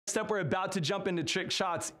Next up, we're about to jump into trick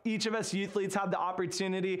shots. Each of us youth leads have the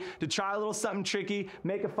opportunity to try a little something tricky,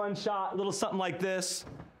 make a fun shot, a little something like this,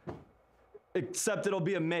 except it'll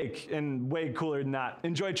be a make and way cooler than that.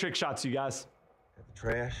 Enjoy trick shots, you guys. Got the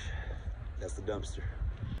trash, that's the dumpster.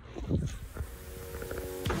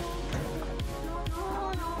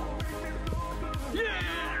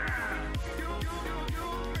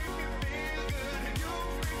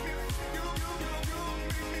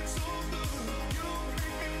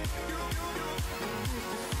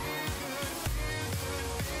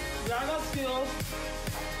 I got skills.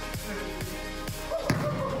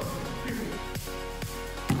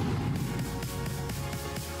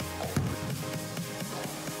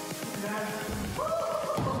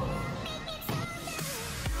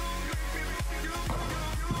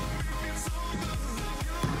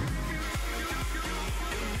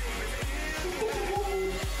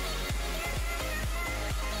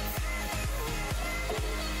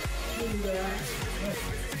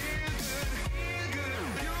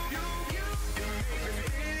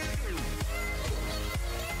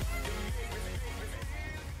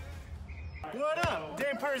 What up?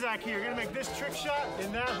 Dan Perzak here. Gonna make this trick shot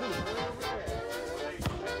in that hoop.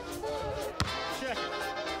 Check it.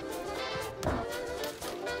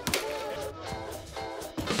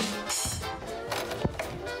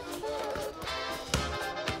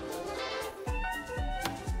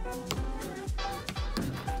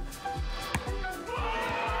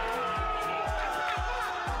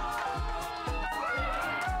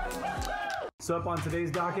 So up on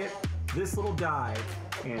today's docket, this little die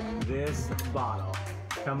in this bottle.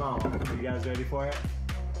 Come on, are you guys ready for it?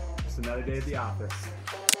 It's another day at the office.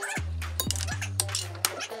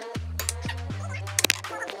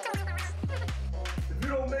 If you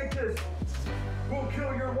don't make this, we'll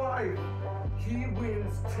kill your wife. He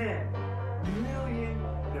wins $10 billion.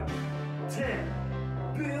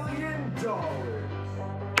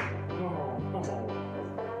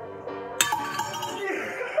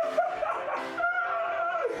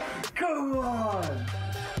 Come on!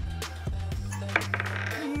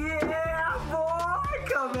 Yeah, boy!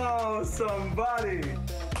 Come on, somebody!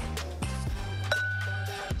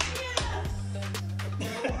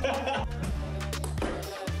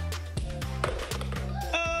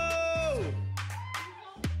 Oh!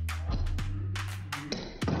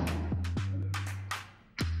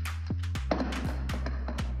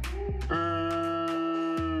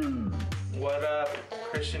 What up?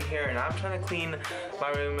 Christian here, and I'm trying to clean my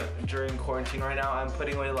room during quarantine right now. I'm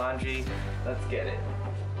putting away laundry. Let's get it.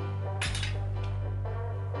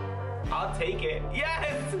 I'll take it.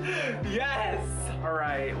 Yes! Yes! All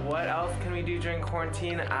right, what else can we do during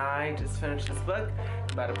quarantine? I just finished this book. I'm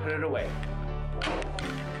about to put it away.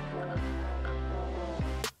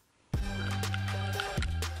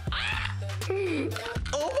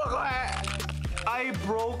 Oh my God! I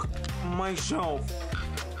broke my shelf.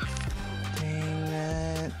 Dang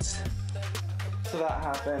it. So that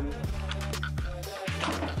happened.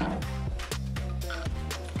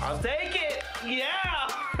 I'll take it! Yeah!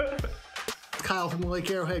 Kyle from the Lake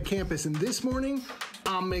Arrowhead campus, and this morning,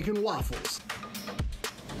 I'm making waffles.